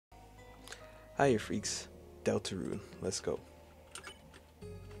Hiya freaks, Deltarune, let's go.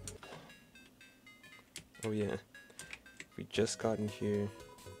 Oh yeah, we just got in here.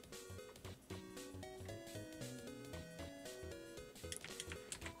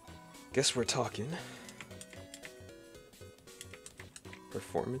 Guess we're talking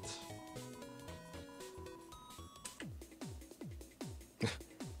performance.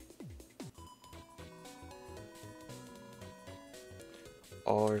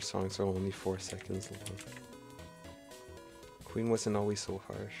 All our songs are only 4 seconds long. Queen wasn't always so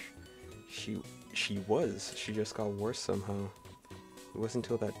harsh. She was. She just got worse somehow. It wasn't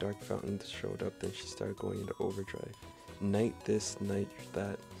until that dark fountain showed up that she started going into overdrive. Night this, night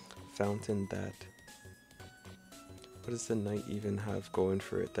that, fountain that. What does the night even have going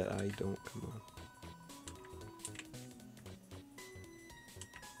for it that I don't? Come on.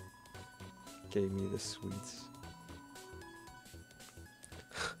 Gave me the sweets.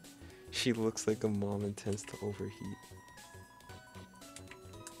 She looks like a mom and tends to overheat.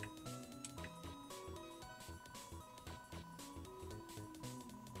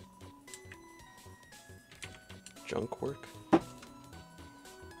 Junk work?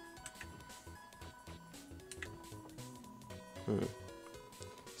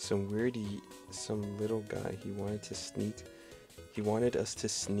 Some little guy, he wanted us to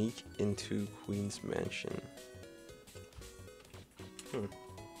sneak into Queen's mansion.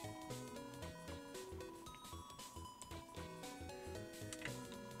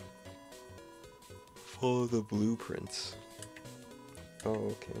 Follow the blueprints. Oh,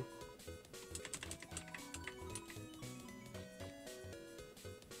 okay.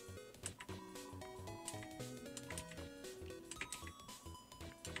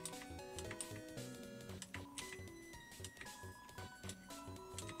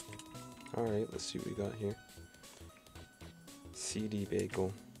 Alright, let's see what we got here. CD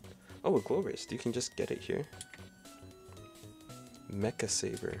bagel. Oh, a glow wrist. You can just get it here. Mecha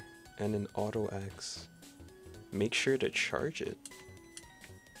saber and an auto axe. Make sure to charge it.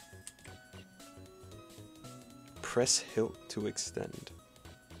 Press hilt to extend.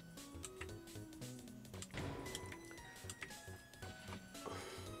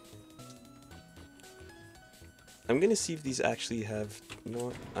 I'm gonna see if these actually have, you know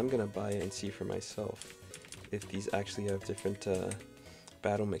what, I'm gonna buy it and see for myself if these actually have different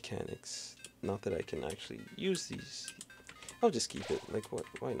battle mechanics. Not that I can actually use these. I'll just keep it, like what,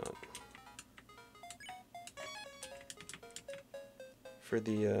 why not? For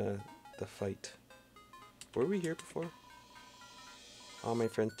the fight. Were we here before? All my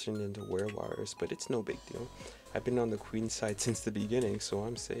friends turned into werewires, but it's no big deal. I've been on the queen side since the beginning, so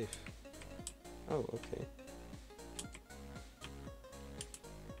I'm safe. Oh, okay.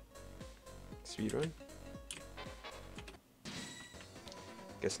 Speedrun?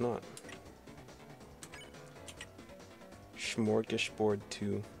 Guess not. Smorgasbord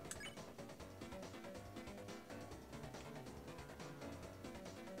 2.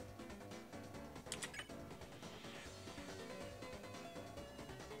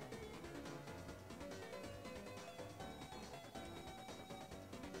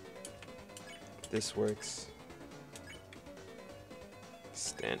 This works.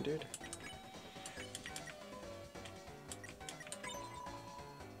 Standard?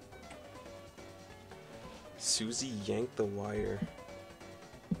 Susie yanked the wire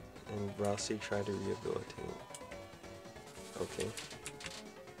and Rossi tried to rehabilitate. Okay.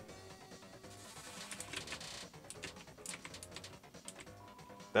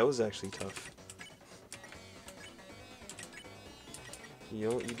 That was actually tough. You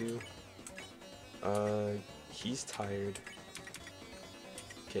know what you do? He's tired.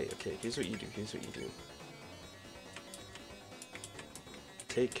 Okay, here's what you do,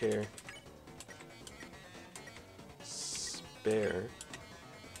 Take care. Spare.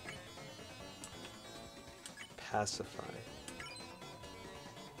 Pacify.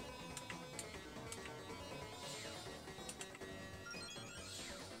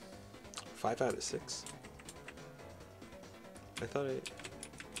 Five out of 6? I thought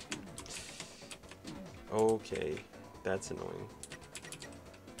Okay, that's annoying.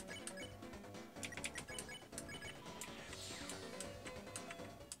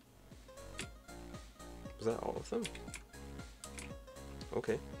 Was that all of them?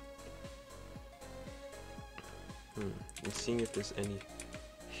 Okay. I'm seeing if there's any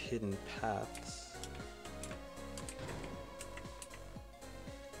hidden paths.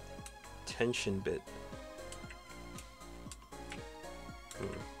 Tension bit.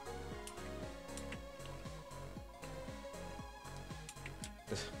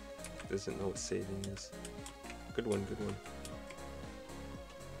 Doesn't know what saving is. Good one, good one.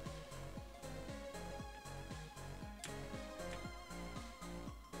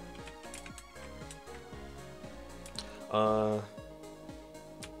 Uh.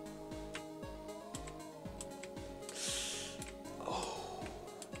 Oh.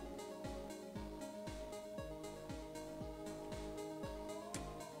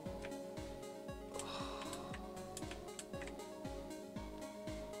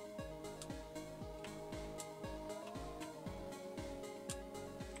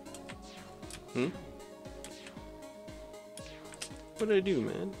 Hmm? What did I do,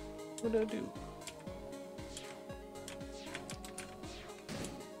 man? What did I do?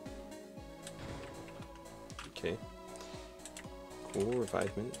 Okay. Cool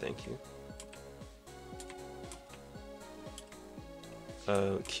revivement, thank you.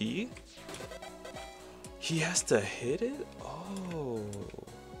 Key? He has to hit it? Oh.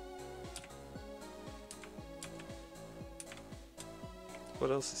 What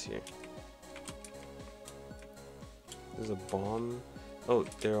else is here? There's a bomb. Oh,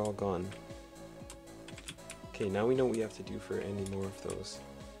 they're all gone. Okay, now we know what we have to do for any more of those.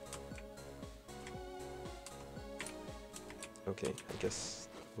 Okay, I guess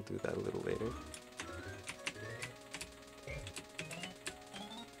we'll do that a little later.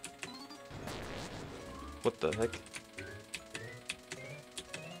 What the heck?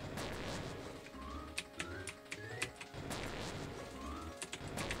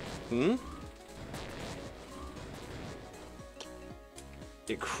 Hmm?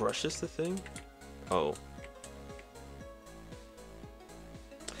 It crushes the thing? Oh.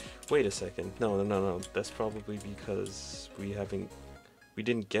 Wait a second. No. That's probably because we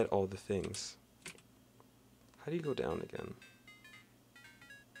didn't get all the things. How do you go down again?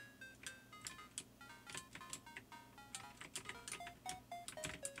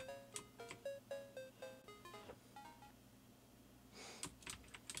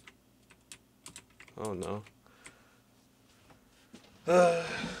 Oh no. What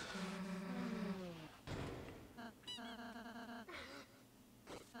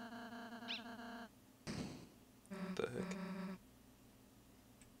the heck?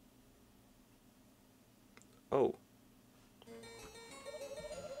 Oh.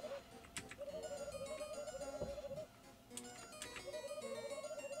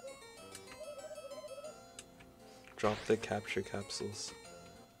 Drop the capture capsules.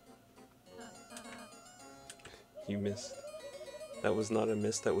 You missed. That was not a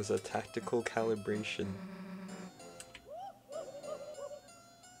miss, that was a tactical calibration.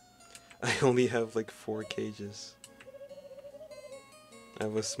 I only have like 4 cages. I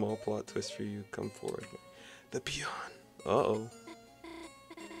have a small plot twist for you. Come forward. The Beyond. Uh-oh.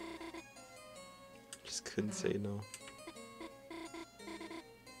 Just couldn't say no.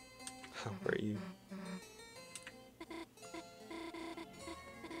 How are you?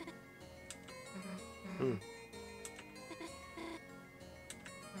 Hmm.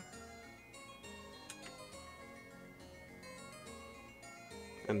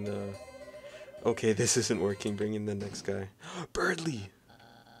 And okay, this isn't working. Bring in the next guy. Birdly!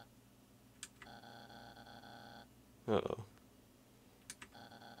 Uh-oh.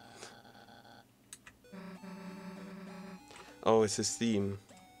 Oh, it's his theme.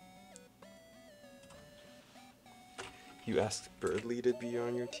 You asked Birdly to be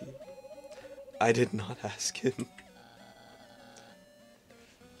on your team? I did not ask him.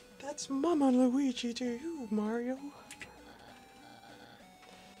 That's Mama Luigi to you, Mario.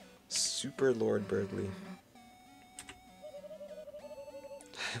 Super Lord Birdly.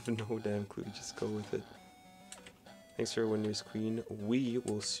 I have no damn clue, just go with it. Thanks for Wonders Queen. We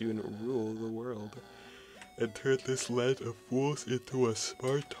will soon rule the world and turn this land of fools into a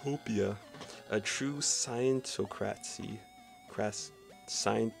smartopia. A true scientocracy.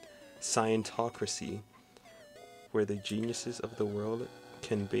 Scientocracy. Where the geniuses of the world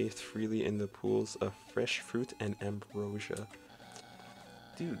can bathe freely in the pools of fresh fruit and ambrosia.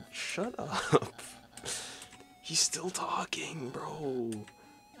 Dude, shut up. He's still talking, bro.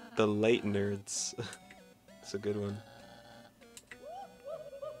 The light nerds. It's a good one.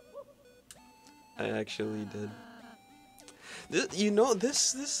 I actually did. You know,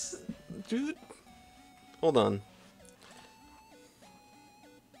 this dude. Hold on.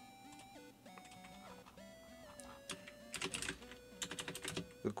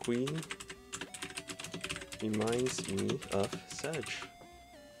 The Queen reminds me of Sag.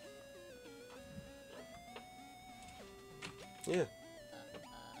 Yeah.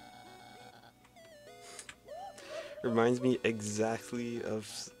 Reminds me exactly of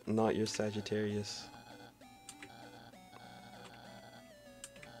Not Your Sagittarius.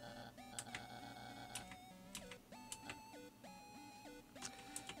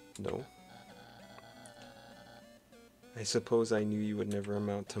 No. I suppose I knew you would never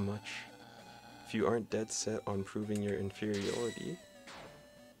amount to much. If you aren't dead set on proving your inferiority,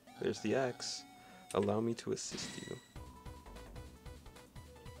 there's the axe. Allow me to assist you.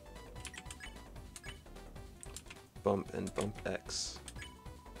 Bump and bump X.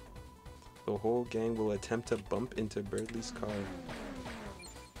 The whole gang will attempt to bump into Birdley's car.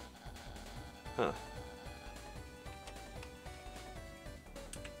 Huh.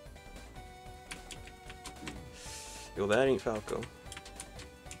 Yo, that ain't Falco.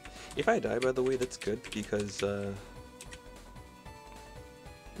 If I die, by the way, that's good because I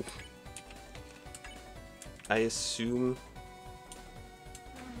assume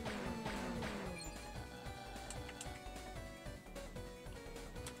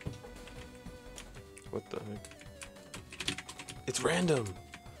what the heck? It's random.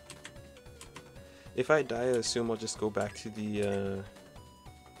 If I die, I assume I'll just go back to the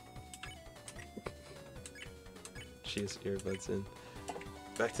she has earbuds in.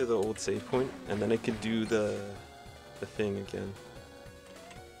 Back to the old save point, and then I could do the thing again.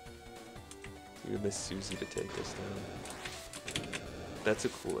 You miss Susie to take us down. That's a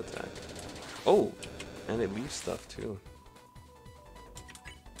cool attack. Oh, and it leaves stuff too.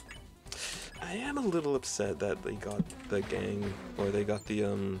 I am a little upset that they got the gang, or they got the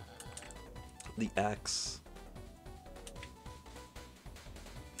axe.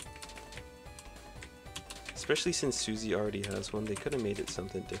 Especially since Susie already has one, they could have made it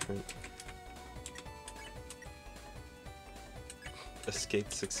something different.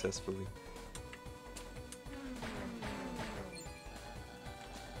 Escaped successfully.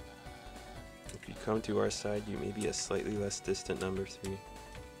 If you come to our side, you may be a slightly less distant number 3.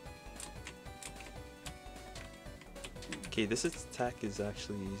 Okay, this attack is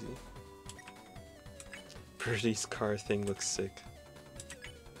actually easy. Birdie's car thing looks sick.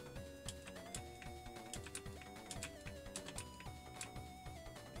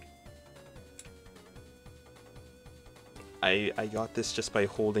 I got this just by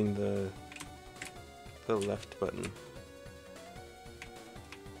holding the left button.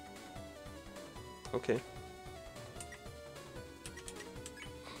 Okay.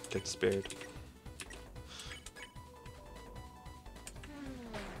 Get spared.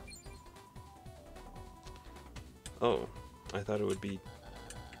 Oh, I thought it would be...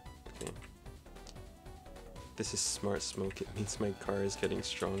 Okay. This is smart smoke. It means my car is getting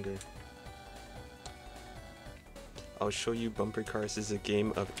stronger. I'll show you bumper cars is a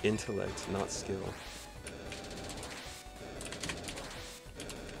game of intellect, not skill.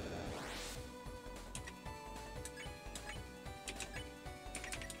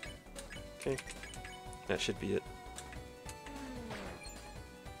 Okay, that should be it.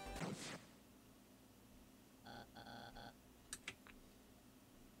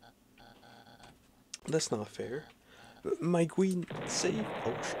 That's not fair. My queen save.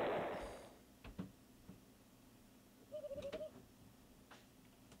 Oh shit.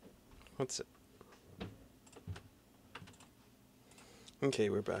 What's it? Okay,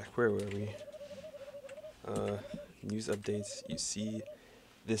 we're back. Where were we? News updates. You see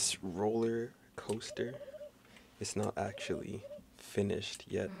this roller coaster? It's not actually finished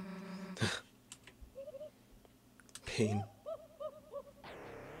yet. Pain.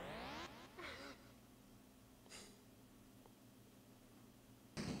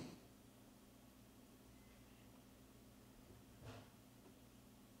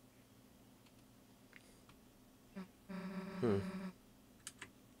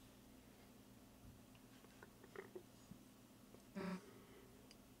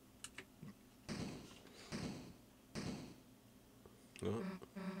 Oh.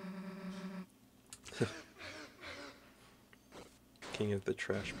 King of the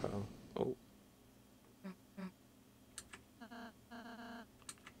trash pile. Oh.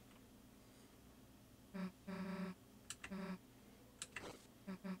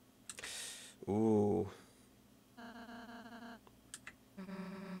 Ooh.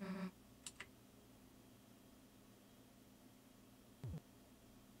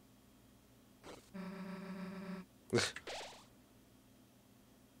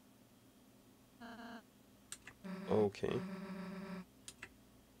 Okay.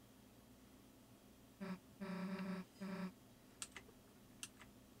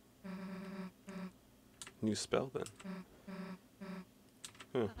 New spell then.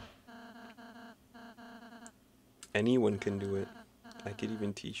 Huh. Anyone can do it. I could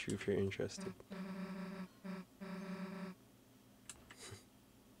even teach you if you're interested.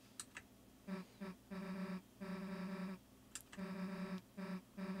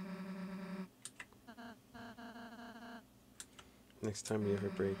 Next time we have a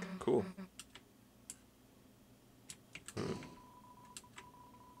break. Cool.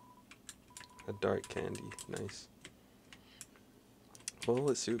 A dark candy. Nice. Well,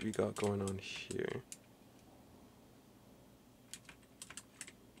 let's see what we got going on here.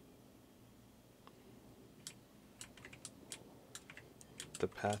 The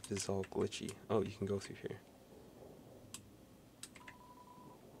path is all glitchy. Oh, you can go through here.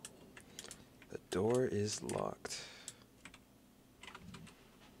 The door is locked.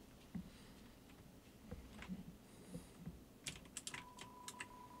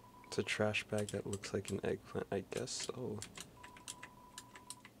 It's a trash bag that looks like an eggplant, I guess so.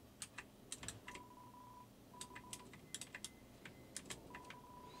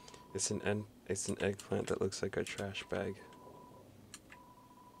 It's an eggplant that looks like a trash bag.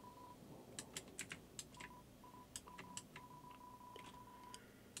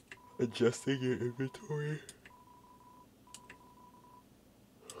 Adjusting your inventory.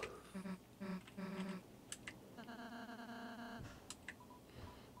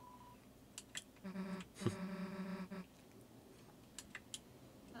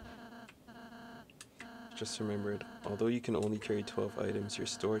 Just remembered, although you can only carry 12 items, your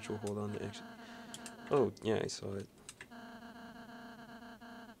storage will hold on to extra. Oh, yeah, I saw it.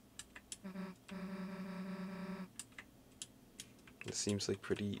 This seems like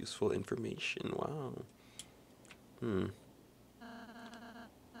pretty useful information. Wow.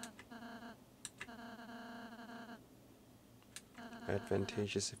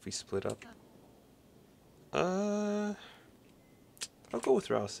 Advantageous if we split up. I'll go with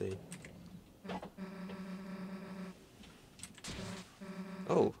Rouse.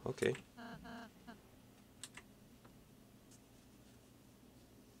 Oh, okay.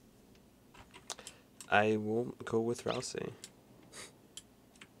 I will go with Rouse.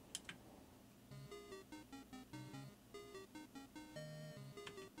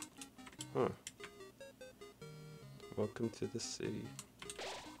 Huh. Welcome to the city.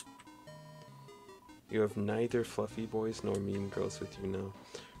 You have neither fluffy boys nor mean girls with you now.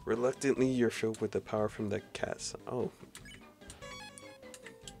 Reluctantly, you're filled with the power from the cats. Oh.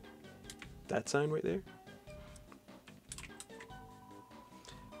 That sign right there?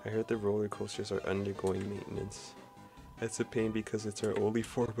 I heard the roller coasters are undergoing maintenance. That's a pain because it's our only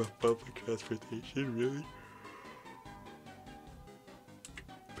form of public transportation, really?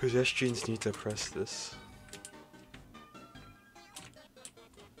 Pedestrians need to press this.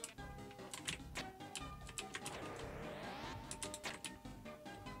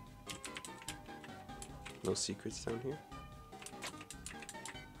 No secrets down here?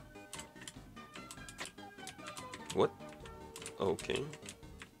 What? Okay.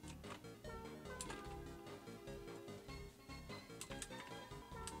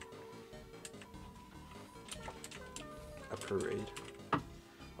 A parade.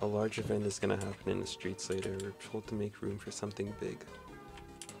 A large event is gonna happen in the streets later. We're told to make room for something big.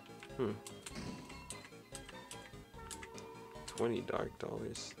 20 dark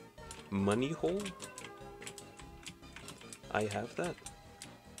dollars. Money hole? I have that?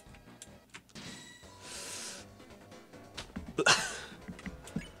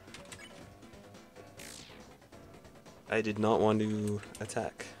 I did not want to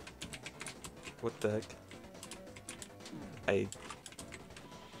attack. What the heck?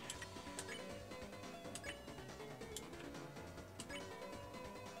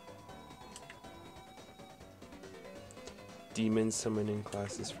 Demon summoning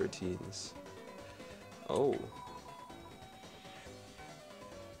classes for teens. Oh.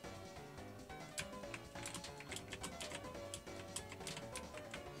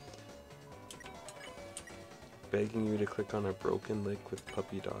 Begging you to click on a broken lick with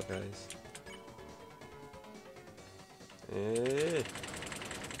puppy dog eyes.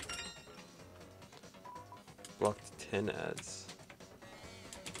 Blocked 10 ads.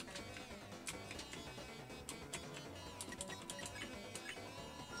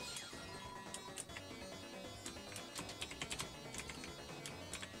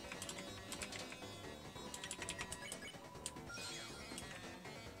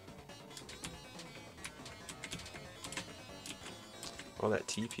 All that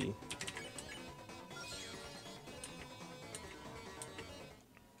TP.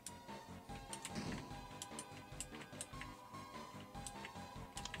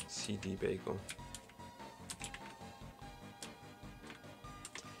 CD bagel.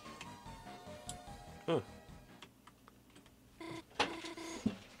 Huh.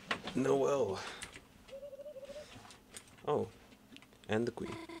 Noelle. Oh, and the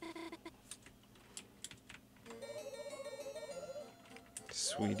queen.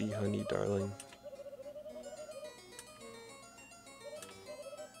 Sweetie, honey, darling.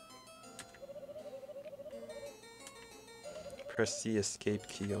 Press the escape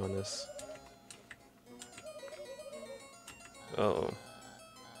key on us. Uh-oh.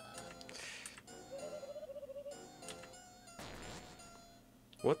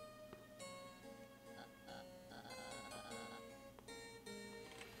 What?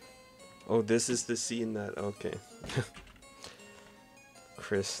 Oh, this is the scene that... Okay.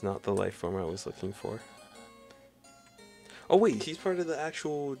 Chris, not the life form I was looking for. Oh wait, he's part of the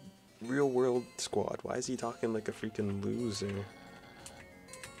actual real world squad. Why is he talking like a freaking loser?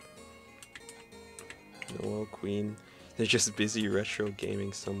 Noelle, Queen. They're just busy retro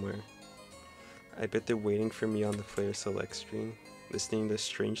gaming somewhere. I bet they're waiting for me on the player select screen, listening to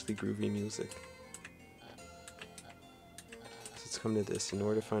strangely groovy music. So let's come to this. In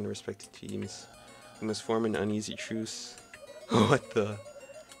order to find respected teams, we must form an uneasy truce. What the?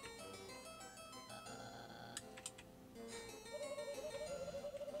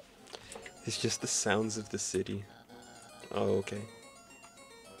 It's just the sounds of the city. Oh, okay.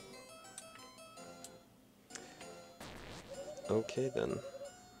 Okay then.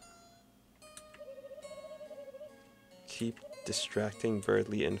 Keep distracting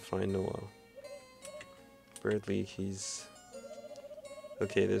Birdly and find Noelle. Birdly, he's...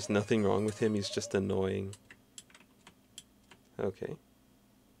 Okay, there's nothing wrong with him, he's just annoying. Okay.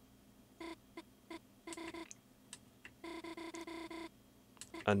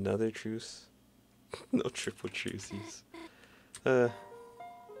 Another truce? No triple truces.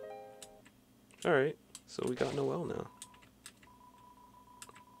 Alright, so we got Noelle now.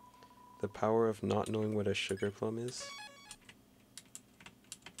 The power of not knowing what a sugar plum is?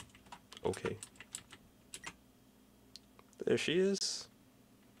 Okay. There she is.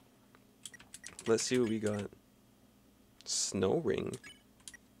 Let's see what we got. Snow ring.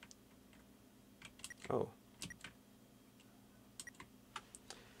 Oh.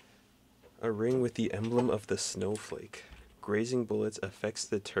 A ring with the emblem of the snowflake. Grazing bullets affects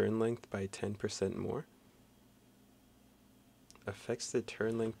the turn length by 10% more. Affects the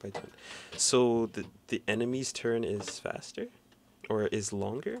turn length by 10. So the enemy's turn is faster? Or is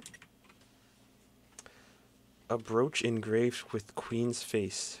longer? A brooch engraved with Queen's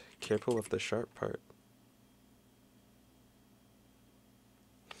face. Careful of the sharp part.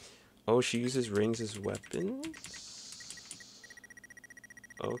 Oh, she uses rings as weapons?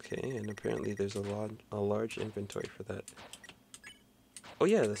 Okay, and apparently there's a large inventory for that. Oh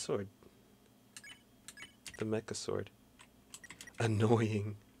yeah, the sword. The mecha sword.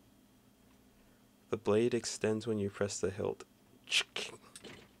 Annoying. The blade extends when you press the hilt.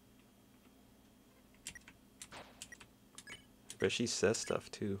 But she says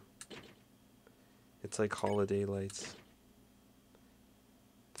stuff too. It's like holiday lights.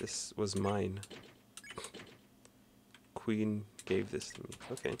 This was mine. Queen gave this to me.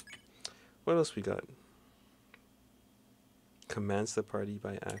 Okay. What else we got? Commands the party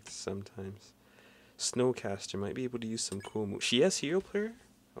by acts sometimes. Snowcaster might be able to use some cool moves. She has hero player?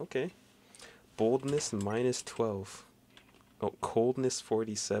 Okay. Boldness minus 12. Oh, coldness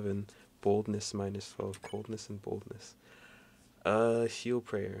 47. Boldness minus 12. Coldness and boldness. Heal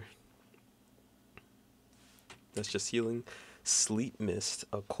prayer. That's just healing. Sleep mist.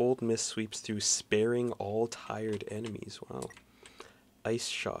 A cold mist sweeps through, sparing all tired enemies. Wow. Ice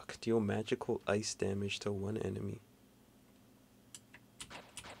shock. Deal magical ice damage to one enemy.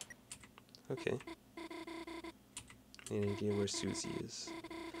 Okay. Any idea where Susie is?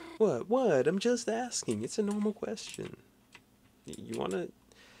 What? I'm just asking. It's a normal question. You wanna...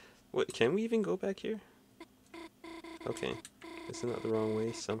 What, can we even go back here? Okay. Isn't that the wrong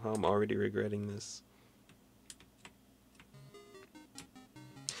way? Somehow I'm already regretting this.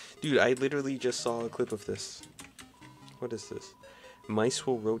 Dude, I literally just saw a clip of this. What is this? Mice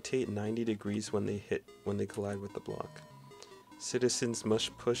will rotate 90 degrees when they collide with the block. Citizens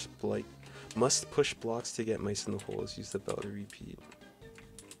must push blocks to get mice in the holes. Use the bell to repeat.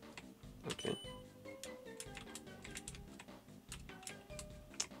 Okay.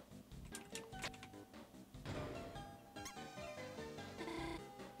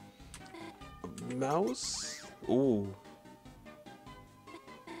 Mouse? Ooh.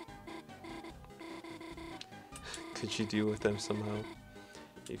 Could you deal with them somehow?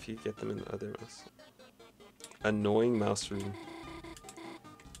 If you get them in the other mouse. Annoying mouse room.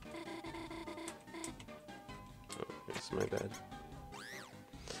 Oh, it's my bad.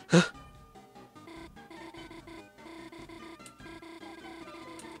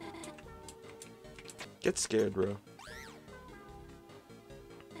 Get scared, bro.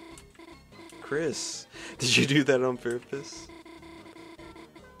 Chris, did you do that on purpose?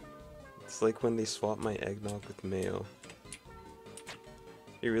 It's like when they swap my eggnog with mayo.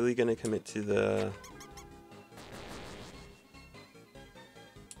 You're really gonna commit to the...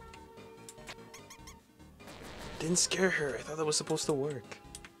 Didn't scare her. I thought that was supposed to work.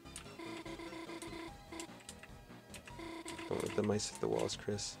 Don't let the mice hit the walls,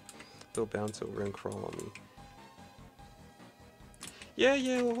 Chris. They'll bounce over and crawl on me.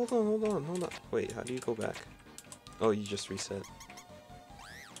 Yeah, well, hold on. Wait, how do you go back? Oh, you just reset.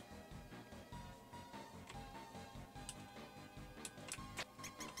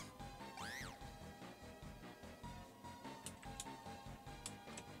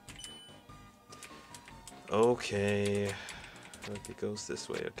 Okay. Look, it goes this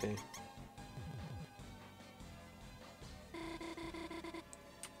way, okay.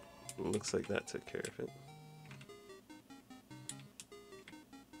 Looks like that took care of it.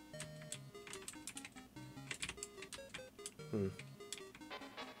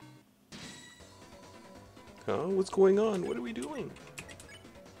 Huh? What's going on? What are we doing?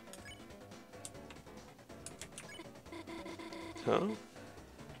 Huh?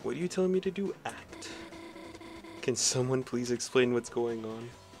 What are you telling me to do? Act. Can someone please explain what's going on?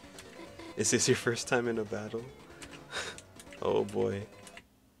 Is this your first time in a battle? Oh boy.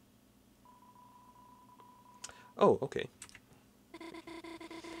 Oh, okay.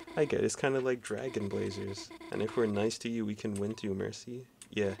 I get it. It's kind of like Dragon Blazers. And if we're nice to you, we can win through mercy.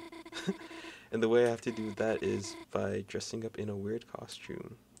 Yeah. And the way I have to do that is by dressing up in a weird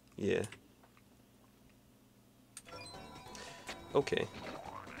costume. Yeah. Okay.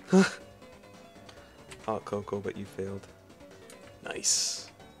 Hot cocoa, but you failed. Nice.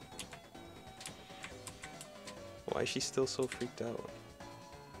 Why is she still so freaked out?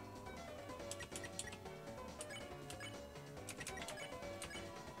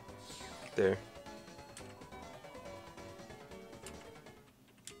 There.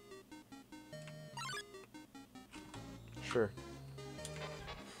 Sure.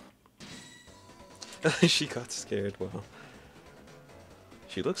 She got scared, wow.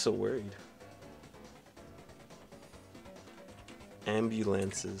 She looks so worried.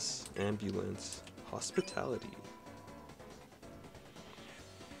 Ambulances. Ambulance. Hospitality.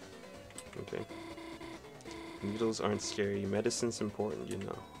 Okay. Needles aren't scary. Medicine's important, you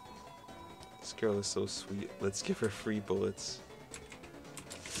know. This girl is so sweet. Let's give her free bullets.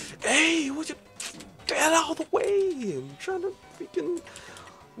 Hey, would you get out of the way? I'm trying to freaking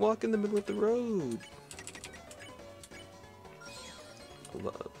walk in the middle of the road.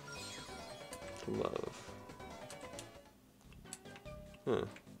 Love. Huh.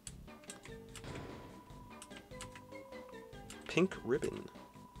 Pink ribbon.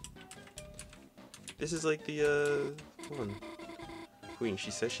 This is like the, one. Queen,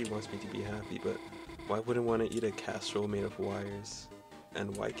 she says she wants me to be happy, but why wouldn't want to eat a casserole made of wires?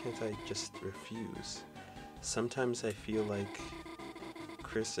 And why can't I just refuse? Sometimes I feel like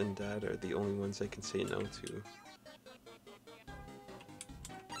Chris and Dad are the only ones I can say no to.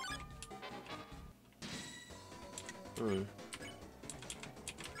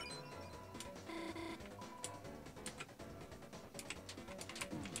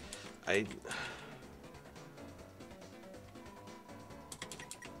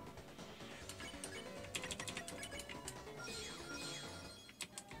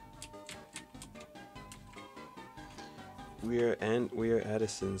 We are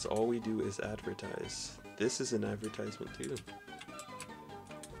Addisons. All we do is advertise. This is an advertisement too.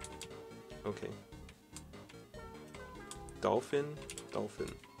 Okay. Dolphin.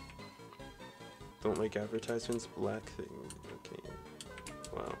 Don't like advertisements. Black thing. Okay.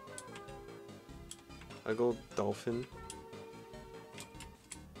 Wow. I go dolphin.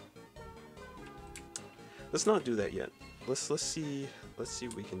 Let's not do that yet. Let's see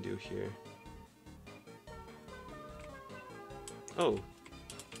what we can do here. Oh.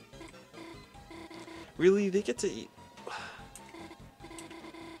 Really? They get to eat.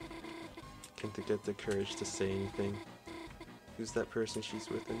 Can't they get the courage to say anything? Who's that person she's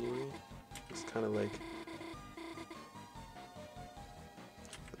with anyway? It's kind of like...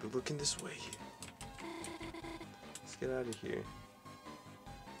 They're looking this way. Let's get out of here.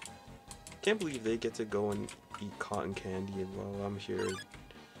 Can't believe they get to go and eat cotton candy while I'm here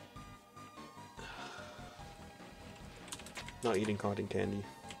not eating cotton candy.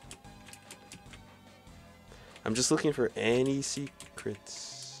 I'm just looking for any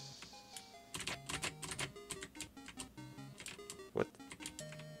secrets. What?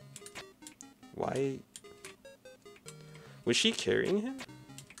 Why? Was she carrying him?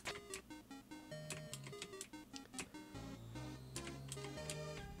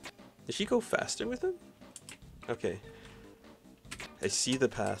 Did she go faster with him? Okay. I see the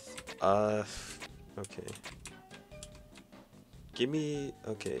path. Okay. Give me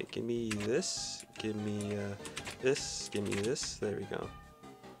this. Give me this. Give me this. There we go.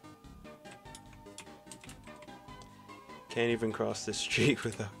 Can't even cross the street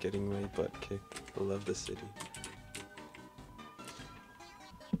without getting my butt kicked. I love the city.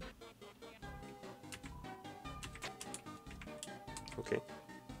 Okay.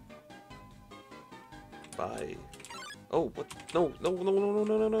 Bye. Oh, what? No, no, no, no, no,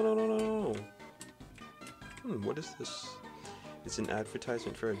 no, no, no, no, no, no. What is this? It's an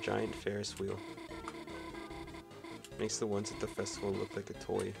advertisement for a giant Ferris wheel. Makes the ones at the festival look like a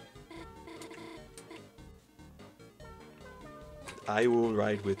toy. I will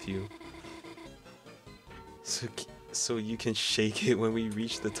ride with you. So you can shake it when we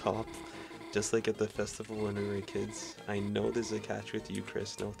reach the top. Just like at the festival when we were kids. I know there's a catch with you,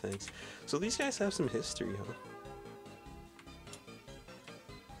 Chris. No thanks. So these guys have some history, huh?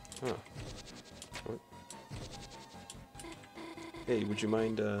 Huh. What? Hey, would you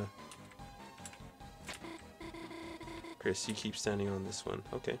mind, Chris, you keep standing on this one.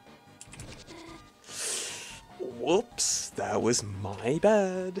 Okay. Whoops, that was my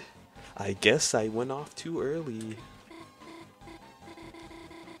bad. I guess I went off too early.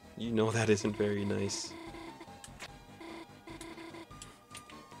 You know that isn't very nice.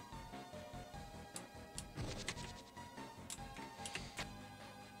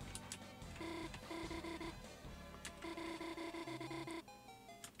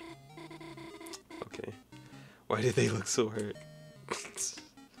 Okay. Why did they look so hurt?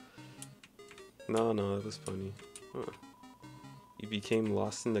 No, that was funny. Huh. You became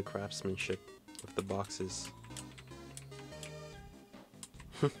lost in the craftsmanship of the boxes.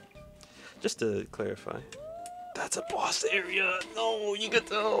 Just to clarify, that's a boss area. No, you can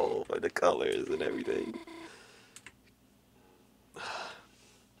tell by the colors and everything.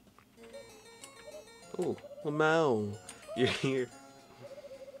 Oh, Lamau, you're here.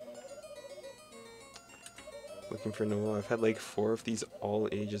 Looking for Noelle. I've had like 4 of these all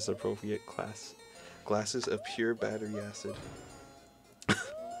ages appropriate glasses of pure battery acid.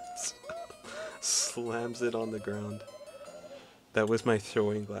 Slams it on the ground. That was my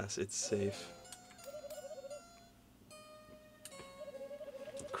throwing glass. It's safe.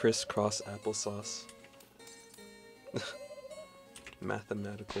 Crisscross applesauce.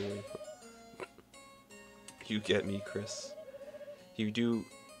 Mathematical wave. You get me, Chris. You do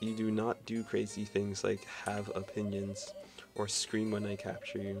not do crazy things like have opinions, or scream when I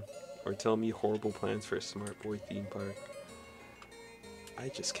capture you, or tell me horrible plans for a smart boy theme park. I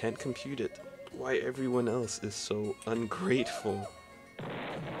just can't compute it. Why everyone else is so ungrateful.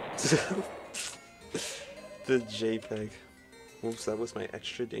 The JPEG. Oops, that was my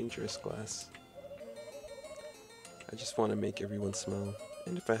extra dangerous glass. I just want to make everyone smile.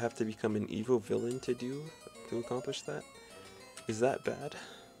 And if I have to become an evil villain to accomplish that, is that bad?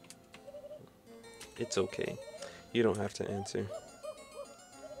 It's okay. You don't have to answer.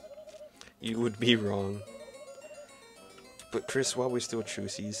 You would be wrong. But Chris, while we're still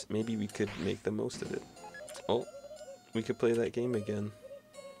trucies, maybe we could make the most of it. Oh, we could play that game again.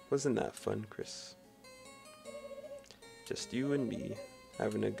 Wasn't that fun, Chris? Just you and me,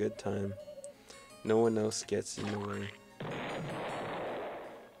 having a good time. No one else gets in the way.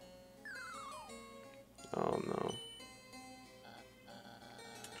 Oh no.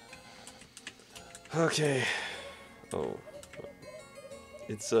 Okay. Oh.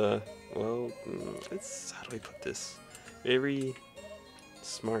 It's, well, it's, how do I put this? Very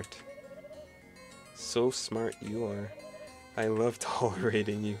smart. So smart you are. I love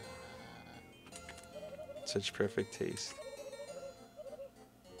tolerating you. Such perfect taste.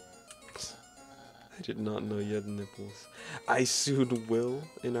 I did not know you had nipples. I soon will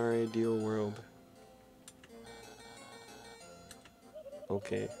in our ideal world.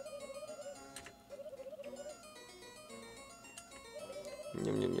 Okay.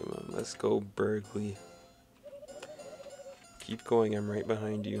 Yum, yum, yum. Let's go, Berkeley. Keep going, I'm right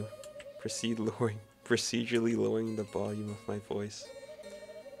behind you. Procedurally lowering the volume of my voice.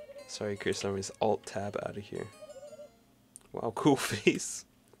 Sorry, Chris, I'm just Alt-Tab out of here. Wow, cool face.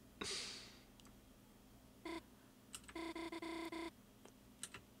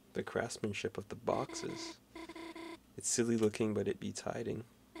 The craftsmanship of the boxes. It's silly looking, but it beats hiding.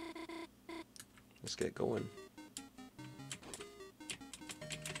 Let's get going.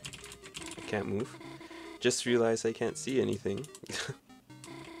 I can't move. Just realized I can't see anything.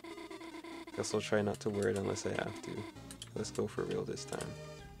 Guess I'll try not to wear it unless I have to. Let's go for real this time.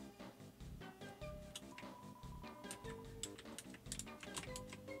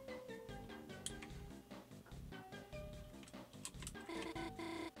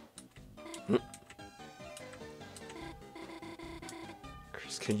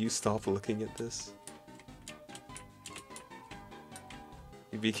 Chris, can you stop looking at this?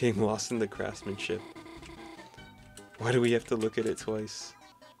 You became lost in the craftsmanship Why do we have to look at it twice?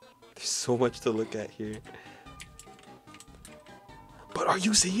 There's so much to look at here. But are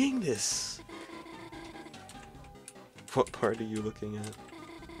you seeing this? What part are you looking at?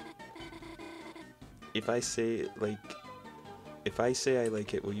 If I say I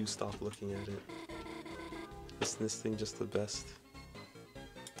like it, will you stop looking at it? Isn't this thing just the best?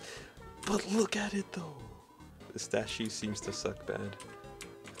 But look at it though! The statue seems to suck bad.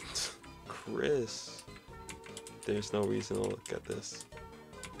 Chris. There's no reason to look at this.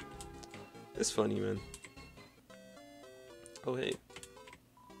 It's funny, man. Oh hey.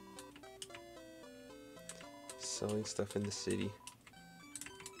 Selling stuff in the city.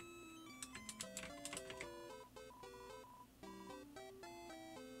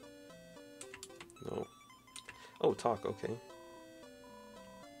 No. Oh, talk, okay.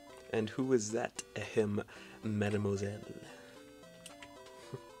 And who is that? Ahem, mademoiselle.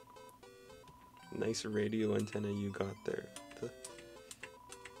 Nice radio antenna you got there.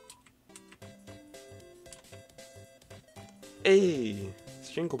 Hey!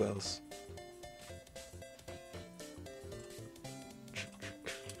 It's Jingle Bells.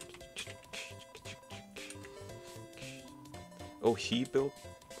 Oh, he built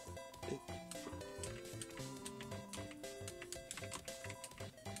it?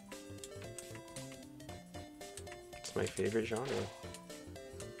 It's my favorite genre.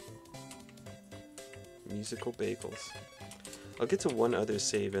 Musical bagels. I'll get to one other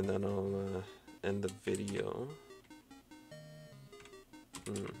save and then I'll end the video.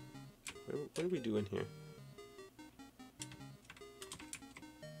 What are we doing here?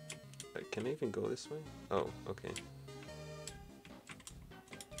 Can I even go this way? Oh, okay.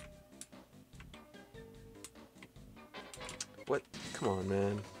 What? Come on,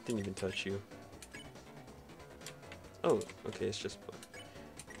 man. Didn't even touch you. Oh, okay, it's just...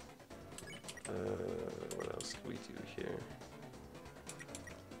 what else can we do here?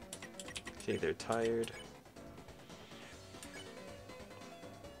 Okay, they're tired.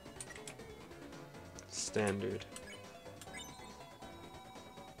 Standard.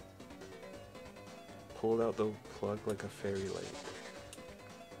 Pulled out the plug like a fairy light.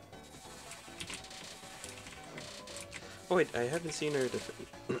 Oh wait, I haven't seen her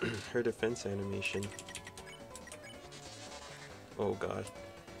her defense animation. Oh god.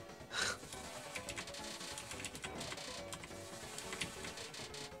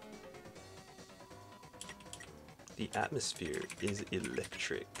 The atmosphere is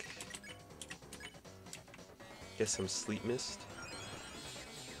electric. Get some sleep mist.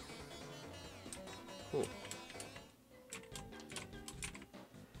 Cool.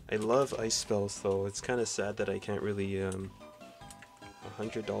 I love ice spells though. It's kind of sad that I can't really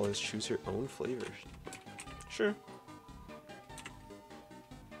 $100 choose your own flavors. Sure.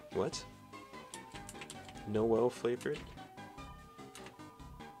 What? Noelle flavored?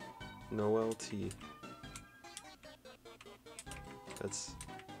 Noelle tea. That's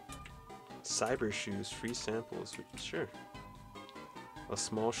cyber shoes, free samples. Sure. A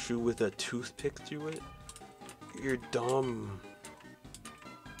small shoe with a toothpick through it? You're dumb.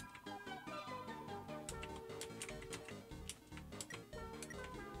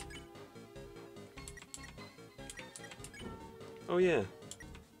 Oh yeah.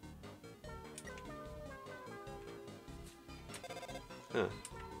 Huh.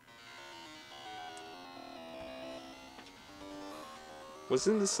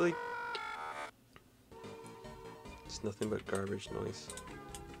 Wasn't this like... It's nothing but garbage noise.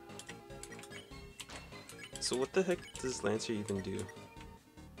 So what the heck does Lancer even do?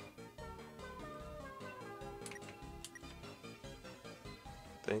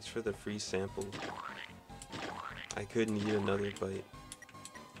 Thanks for the free sample. I couldn't eat another bite.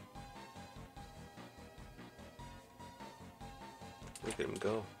 Look at him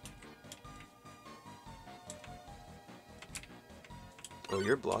go. Oh,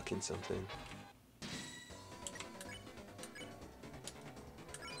 you're blocking something.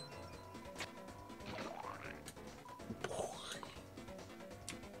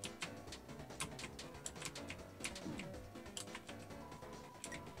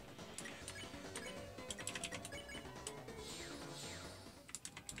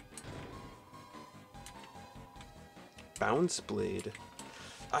 Bounce blade.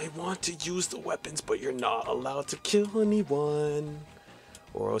 I want to use the weapons, but you're not allowed to kill anyone,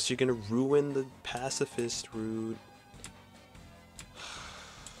 or else you're gonna ruin the pacifist route.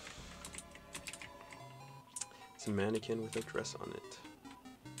 It's a mannequin with a dress on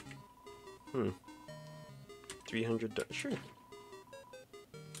it. $300. Sure. It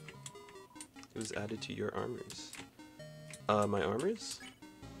was added to your armors. My armors?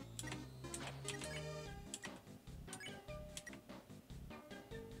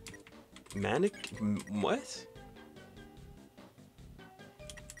 What?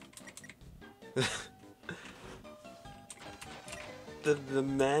 The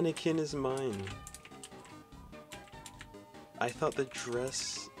mannequin is mine. I thought the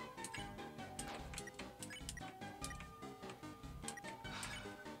dress.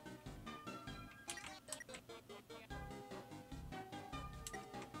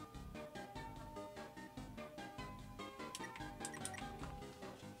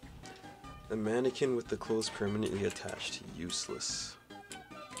 The mannequin with the clothes permanently attached. Useless.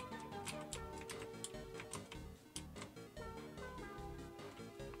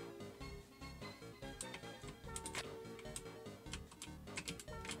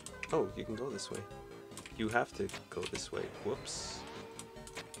 Oh, you can go this way. You have to go this way. Whoops.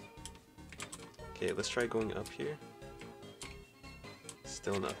 Okay, let's try going up here.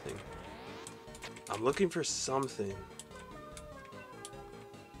 Still nothing. I'm looking for something.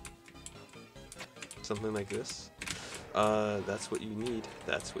 Something like this. That's what you need.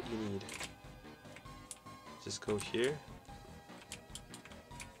 That's what you need. Just go here.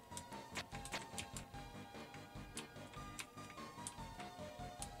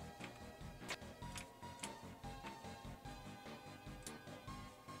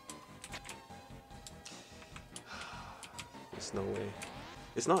 There's no way.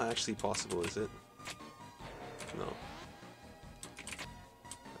 It's not actually possible, is it? No.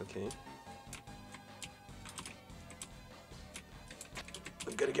 Okay.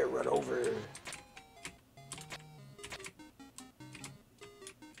 I'm gonna get run over.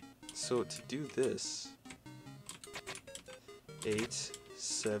 So to do this, 8,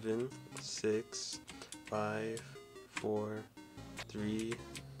 7, 6, 5, 4, 3,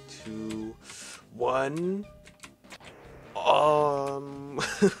 2, 1.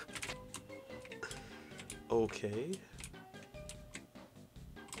 Okay.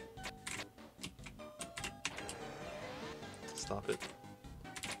 Stop it.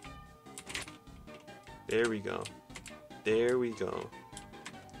 There we go. There we go.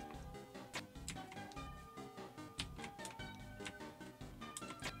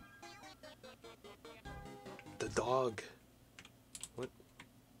 The dog. What?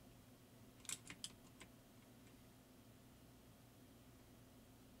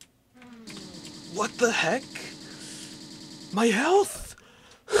 What the heck? My health!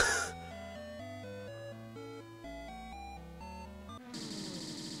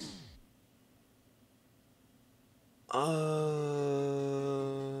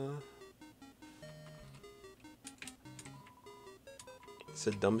 It's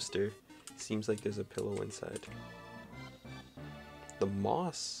a dumpster. Seems like there's a pillow inside. The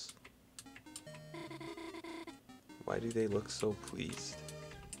moss. Why do they look so pleased?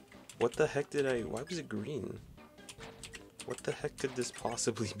 What the heck did I... Why was it green? What the heck could this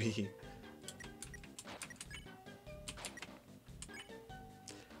possibly be?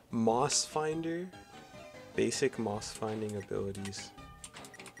 Moss finder? Basic moss finding abilities.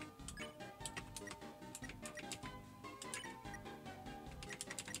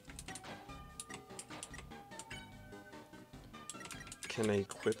 Can I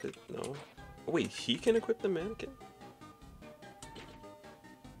equip it? No. Oh, wait, he can equip the mannequin?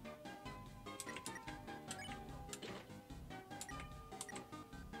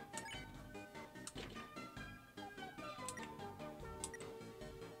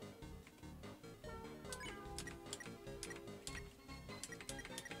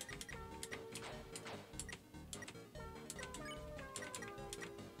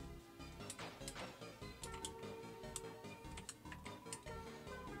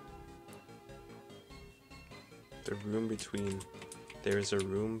 The room between. There is a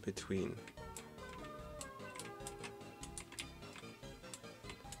room between.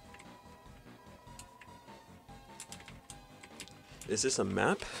 Is this a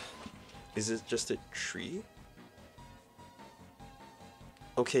map? Is it just a tree?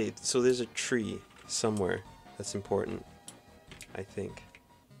 Okay, so there's a tree somewhere. That's important, I think.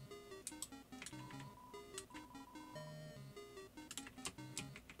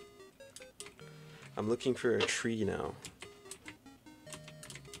 I'm looking for a tree now.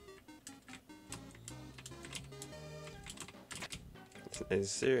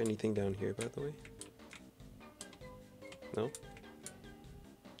 Is there anything down here, by the way? No?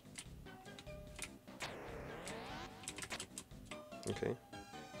 Okay.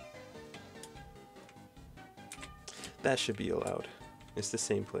 That should be allowed. It's the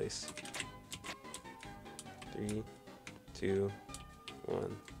same place. 3, 2,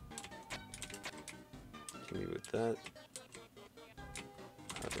 1. Give me with that.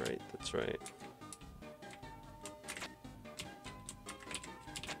 Alright, that's right.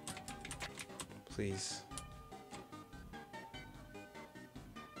 please.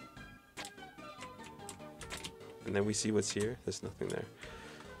 And then we see what's here. There's nothing there.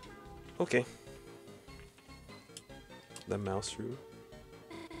 Okay. The mouse room.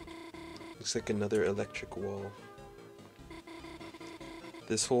 Looks like another electric wall.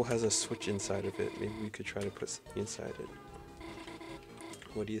 This hole has a switch inside of it. Maybe we could try to put something inside it.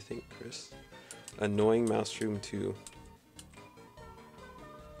 What do you think, Chris? Annoying mouse room 2.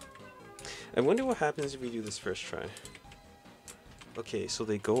 I wonder what happens if we do this first try. Okay, so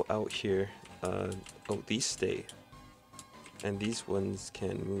they go out here. Oh, these stay. And these ones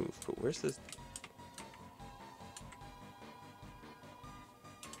can move. But where's this?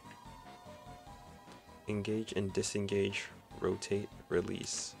 Engage and disengage. Rotate,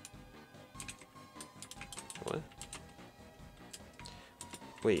 release. What?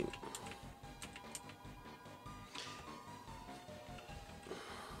 Wait.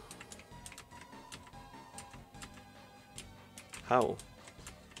 How?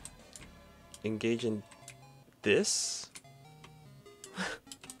 Engage in this?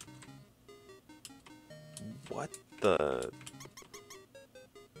 What the?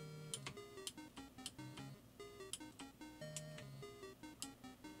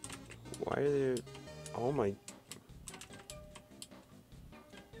 Why are there? Oh my.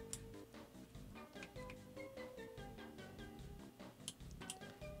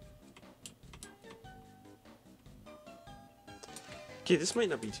 Okay, this might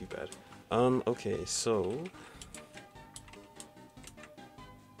not be too bad. Okay, so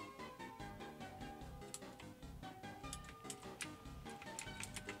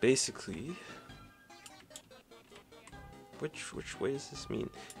basically, which way does this mean?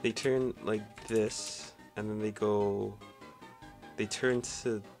 They turn like this, and then they go. They turn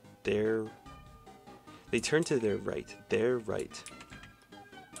to their. They turn to their right. Their right.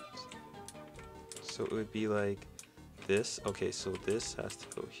 So it would be like this. Okay, so this has to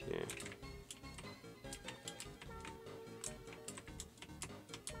go here.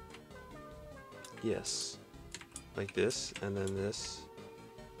 Yes, like this, and then this.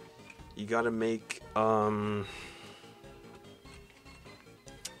 You gotta make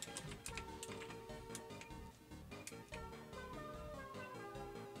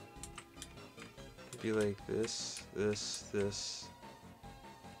be like this, this, this,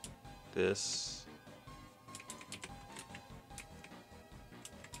 this.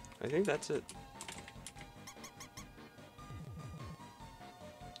 I think that's it.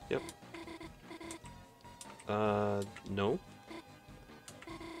 Yep. No.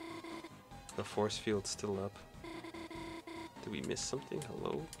 The force field's still up. Did we miss something?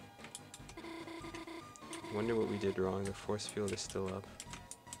 Hello? I wonder what we did wrong. The force field is still up.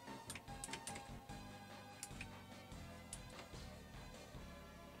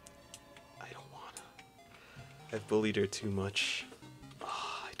 I don't wanna. I've bullied her too much.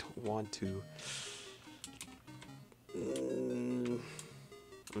 Oh, I don't want to.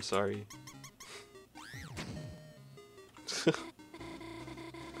 I'm sorry.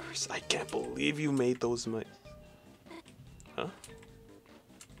 Chris, I can't believe you made those mice. Huh?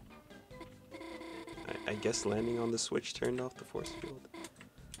 I guess landing on the switch turned off the force field.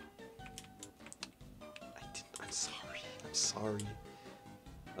 I'm sorry. I'm sorry.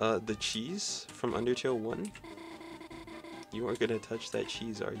 The cheese from Undertale 1? You aren't gonna touch that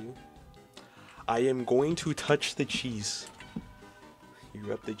cheese, are you? I am going to touch the cheese. You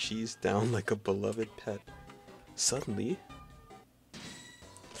rub the cheese down like a beloved pet. Suddenly,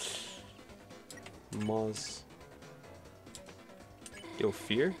 Moz. Yo,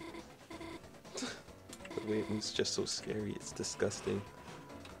 fear? The way it moves just so scary, it's disgusting.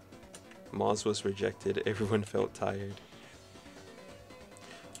 Moz was rejected, everyone felt tired.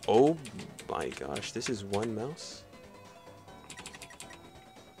 Oh my gosh, this is one mouse?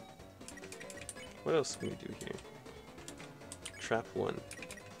 What else can we do here? Trap 1.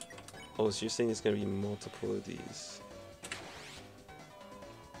 Oh, so you're saying it's gonna be multiple of these.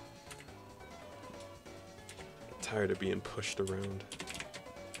 I'm tired of being pushed around.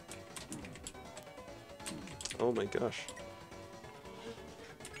 Oh my gosh.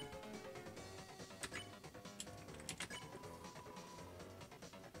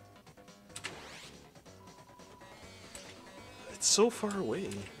 It's so far away.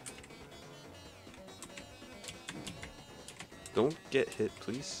 Don't get hit,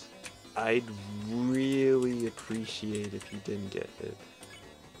 please. I'd really appreciate if you didn't get hit.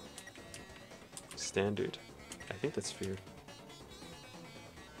 Standard. I think that's fair.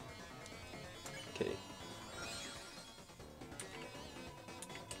 Okay.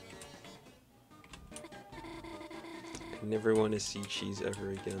 I never want to see cheese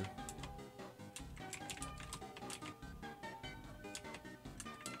ever again.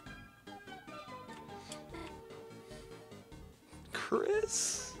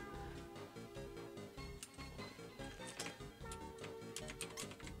 Chris?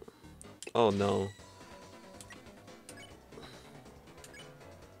 Oh no.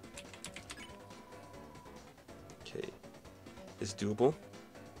 Okay. It's doable.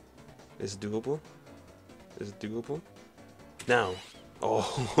 It's doable. It's doable. Now.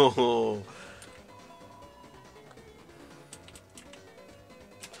 Oh.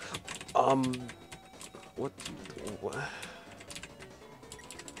 What? What?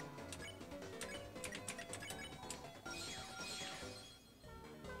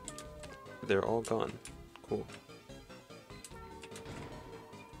 They're all gone. Cool.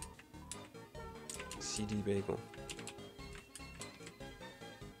 CD bagel.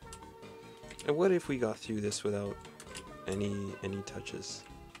 And what if we got through this without any touches?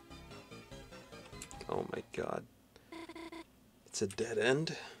 Oh my god. It's a dead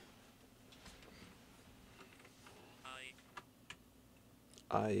end.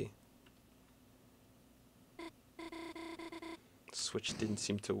 Switch didn't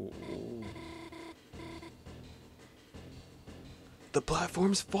seem to. Ooh. The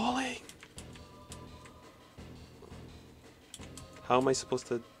platform's falling. How am I supposed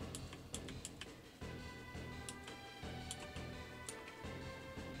to?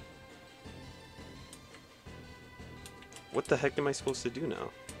 What the heck am I supposed to do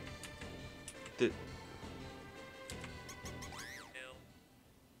now? Did...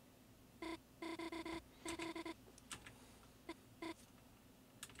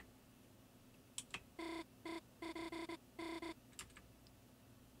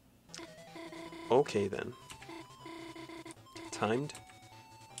 Okay then. Timed?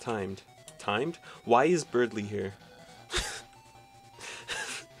 Timed. Timed? Why is Birdly here?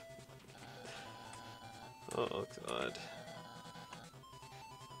 Oh god.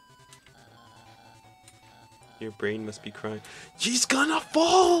 Your brain must be crying. She's gonna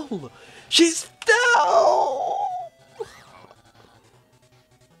fall! She's fell!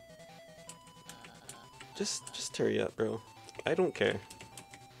 Just hurry up, bro. I don't care.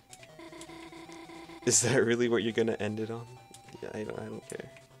 Is that really what you're gonna end it on? Yeah, I don't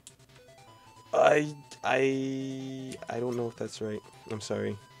care. I don't know if that's right. I'm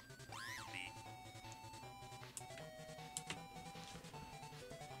sorry.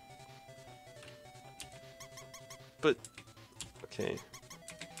 But okay.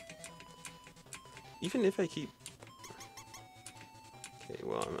 Even if I keep. Okay,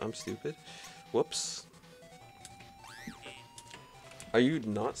 well I'm stupid. Whoops. Are you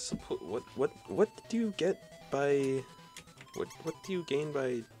not supposed? What do you get by? What do you gain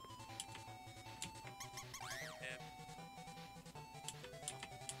by?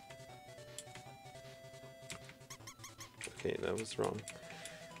 Okay, that was wrong.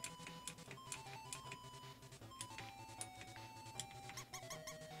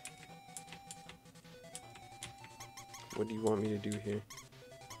 What do you want me to do here?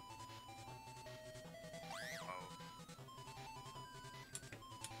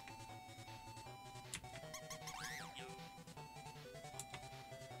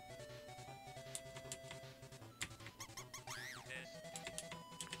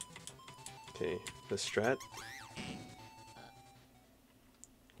 Okay, the strat.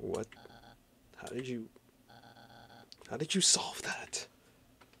 What? How did you solve that?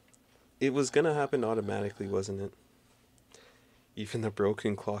 It was gonna happen automatically, wasn't it? Even the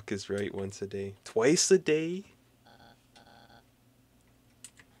broken clock is right once a day. Twice a day?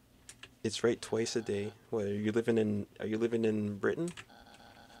 It's right twice a day. What, are you living in Britain?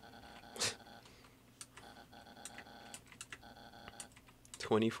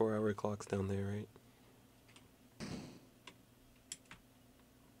 24-hour clocks down there, right?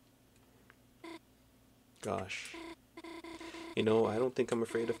 Gosh. You know, I don't think I'm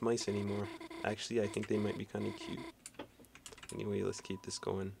afraid of mice anymore. Actually, I think they might be kind of cute. Anyway, let's keep this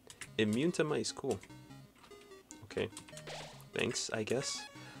going. Immune to mice, cool. Okay. Thanks, I guess.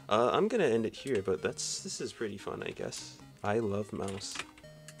 I'm gonna end it here, but this is pretty fun, I guess. I love mouse.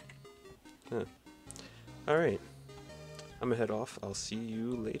 Huh. Alright. I'm gonna head off. I'll see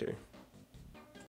you later.